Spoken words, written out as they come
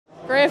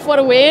Griff, what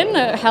a win.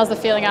 How's the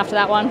feeling after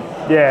that one?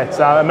 Yeah, it's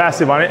a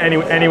massive one.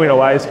 Any win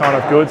away is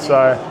kind of good. So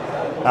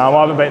I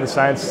haven't beaten the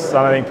Saints,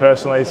 I don't think,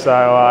 personally.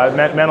 So it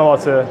meant a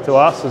lot to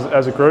us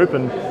as a group.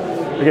 And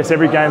I guess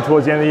every game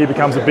towards the end of the year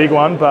becomes a big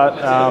one. But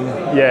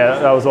yeah,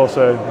 that was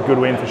also a good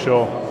win for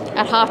sure.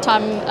 At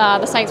halftime,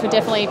 the Saints were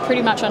definitely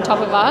pretty much on top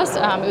of us.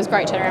 It was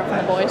great turnaround from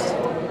the boys.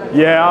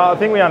 Yeah, I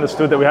think we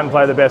understood that we hadn't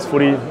played the best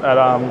footy at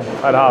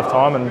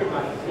halftime,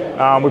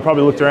 and we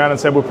probably looked around and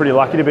said we're pretty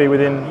lucky to be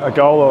within a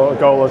goal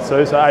or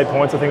two. So 8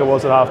 points, I think it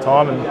was at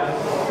halftime,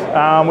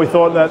 and we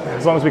thought that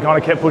as long as we kind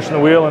of kept pushing the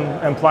wheel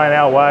and playing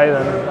our way,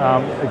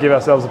 then it'd give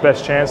ourselves the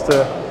best chance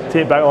to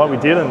hit back like we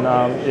did, and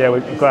yeah,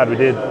 we're glad we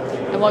did.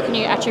 And what can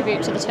you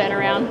attribute to the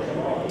turnaround?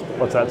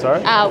 What's that,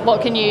 sorry?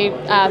 What can you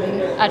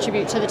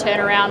attribute to the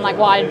turnaround? Like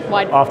why?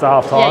 After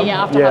half time?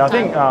 Yeah, after half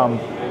time. I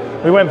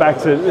think we went back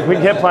to, we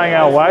kept playing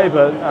our way,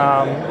 but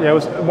yeah, it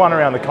was one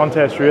around the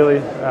contest really.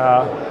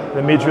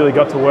 The mids really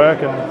got to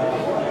work,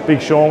 and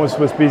Big Sean was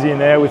busy in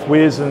there with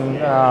Wiz, and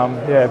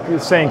yeah,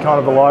 seeing kind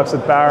of the likes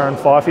of Barra and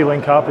Fifey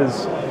link up is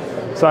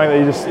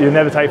something that you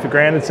never take for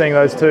granted, seeing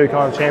those two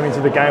kind of champions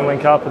of the game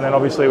link up, and then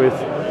obviously with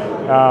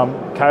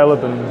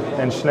Caleb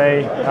and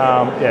Schnee,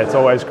 yeah, it's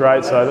always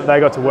great. So they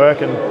got to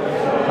work, and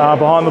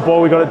behind the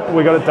ball we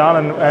got it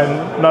done,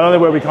 and not only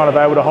were we kind of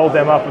able to hold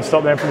them up and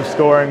stop them from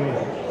scoring,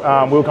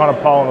 we were kind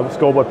of piling the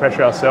scoreboard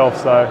pressure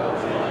ourselves. So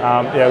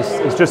yeah,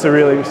 it was just a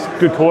really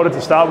good quarter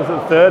to start with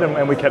at the third,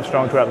 and we kept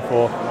strong throughout the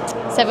fourth.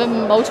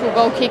 7 multiple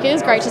goal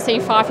kickers. Great to see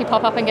Fifey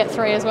pop up and get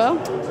 3 as well.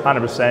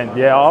 100%.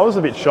 Yeah, I was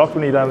a bit shocked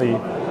when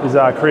his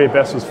career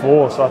best was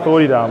 4. So I thought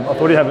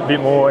he'd have a bit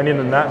more in him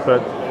than that,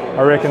 but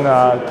I reckon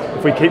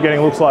if we keep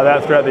getting looks like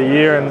that throughout the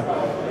year, and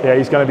yeah,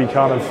 he's going to be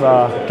kind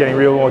of getting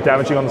real more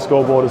damaging on the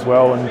scoreboard as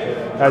well. And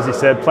as he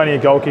said, plenty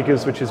of goal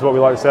kickers, which is what we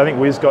like to say. I think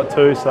Wiz got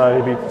 2,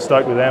 so he'd be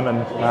stoked with them, and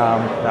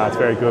no, it's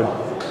very good.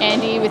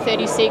 Andy with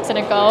 36 and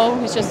a goal,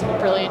 he's just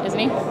brilliant, isn't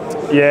he?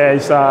 Yeah,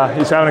 he's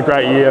having a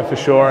great year for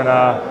sure,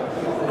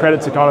 and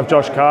credit to kind of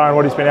Josh Carr and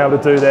what he's been able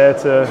to do there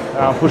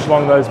to push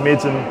along those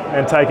mids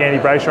and take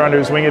Andy Brayshaw under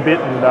his wing a bit,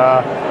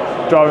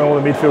 and driving all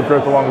the midfield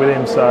group along with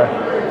him.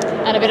 So.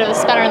 And a bit of a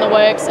spanner in the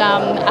works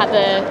at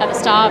the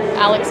start.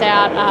 Alex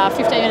out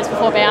 15 minutes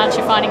before bounce.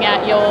 You're finding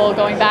out you're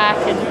going back,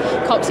 and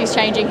Coxie's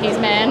changing his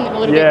man. A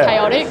little bit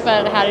chaotic,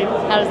 but how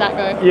does that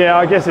go? Yeah,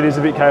 I guess it is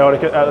a bit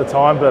chaotic at the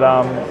time, but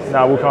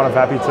no, we're kind of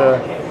happy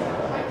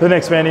to. The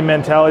next man in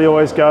mentality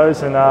always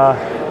goes, and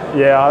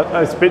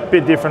yeah, it's a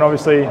bit different.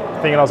 Obviously,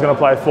 thinking I was going to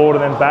play forward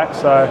and then back,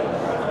 so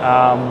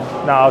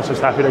no, I was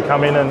just happy to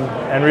come in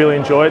and really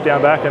enjoy it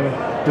down back, and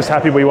just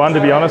happy we won,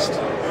 to be honest.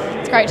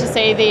 It's great to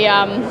see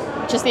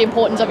just the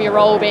importance of your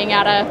role, being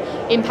able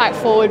to impact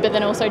forward but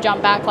then also jump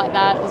back like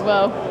that as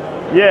well.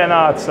 Yeah,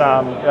 no, it's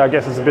I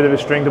guess it's a bit of a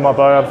string to my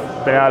bow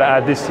I've been able to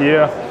add this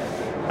year,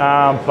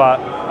 but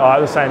at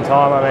the same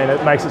time, I mean,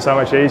 it makes it so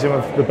much easier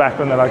with the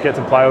backline that I get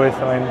to play with.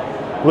 I mean,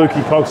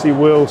 Lukey, Coxie,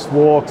 Wills,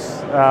 Walks,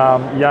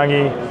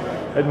 Youngie,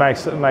 it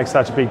makes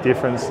such a big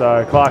difference.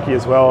 So Clarkie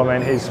as well, I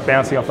mean, he's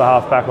bouncing off the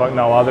half back like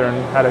no other, and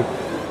had a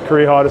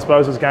career high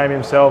disposals game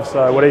himself.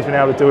 So what he's been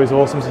able to do is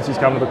awesome since he's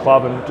come to the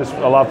club, and just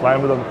I love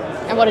playing with him.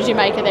 And what did you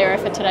make of their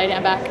effort today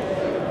down back?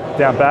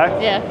 Down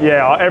back? Yeah.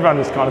 Yeah, everyone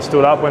just kind of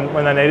stood up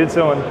when they needed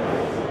to, and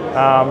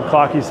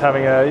Clarkie's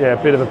having a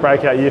bit of a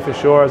breakout year for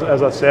sure,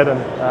 as I said,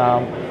 and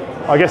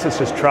I guess it's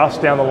just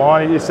trust down the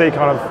line. You see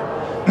kind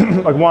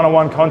of like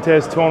one-on-one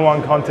contests,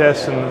 2-on-1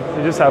 contests, and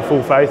you just have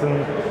full faith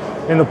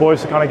in the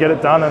boys to kind of get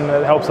it done, and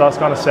it helps us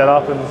kind of set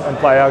up and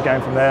play our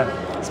game from there.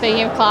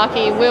 Speaking of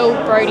Clarkie, Will,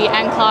 Brodie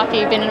and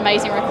Clarkie have been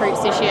amazing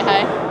recruits this year,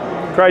 hey?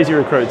 Crazy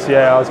recruits,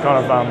 yeah. I was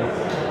kind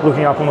of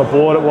looking up on the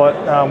board at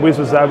what Wiz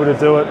was able to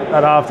do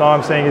at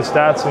half-time, seeing his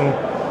stats, and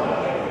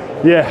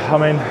yeah, I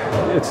mean,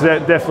 it's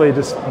definitely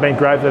just been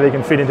great that he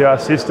can fit into our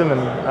system,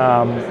 and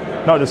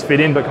not just fit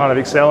in, but kind of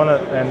excel in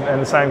it,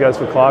 and the same goes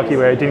for Clarkie,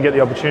 where he didn't get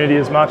the opportunity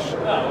as much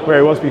where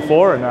he was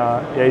before, and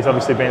yeah, he's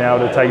obviously been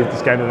able to take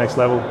this game to the next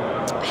level.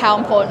 How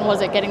important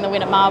was it getting the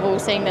win at Marvel,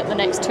 seeing that the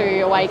next 2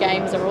 away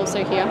games are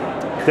also here?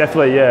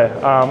 Definitely,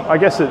 yeah. I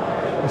guess it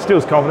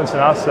instills confidence in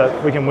us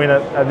that we can win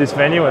it at this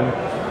venue, and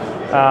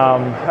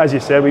as you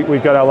said,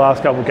 we've got our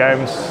last couple of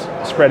games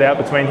spread out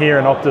between here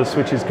and Optus,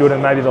 which is good,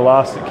 and maybe the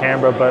last at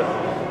Canberra. But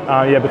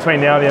yeah,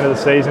 between now and the end of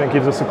the season, it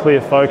gives us a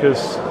clear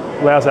focus,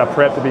 allows our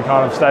prep to be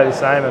kind of stay the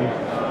same,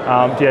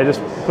 and yeah,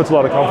 just puts a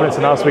lot of confidence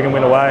in us we can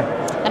win away.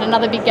 And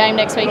another big game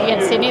next week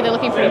against Sydney. They're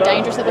looking pretty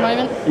dangerous at the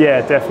moment.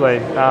 Yeah, definitely.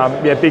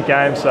 Yeah, big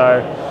game. So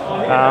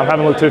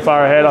haven't looked too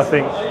far ahead. I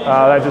think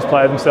they've just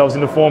played themselves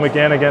into form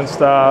again against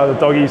the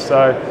Doggies.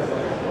 So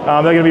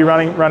they're going to be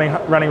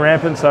running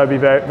rampant. So it'd be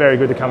very, very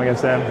good to come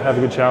against them. Have a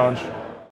good challenge.